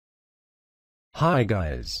Hi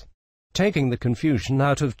guys. Taking the confusion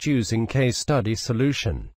out of choosing case study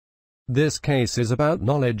solution. This case is about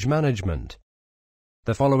knowledge management.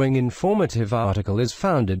 The following informative article is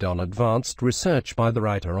founded on advanced research by the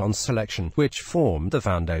writer on selection, which formed the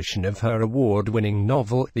foundation of her award-winning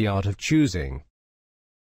novel, The Art of Choosing.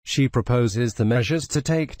 She proposes the measures to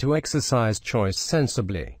take to exercise choice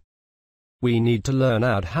sensibly. We need to learn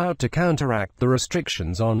out how to counteract the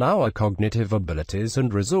restrictions on our cognitive abilities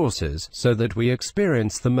and resources, so that we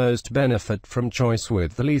experience the most benefit from choice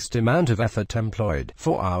with the least amount of effort employed,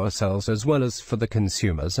 for ourselves as well as for the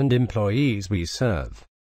consumers and employees we serve.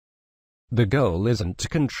 The goal isn't to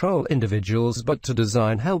control individuals but to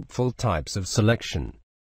design helpful types of selection.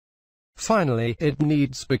 Finally, it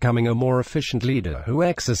needs becoming a more efficient leader who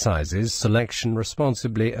exercises selection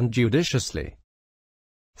responsibly and judiciously.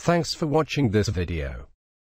 Thanks for watching this video.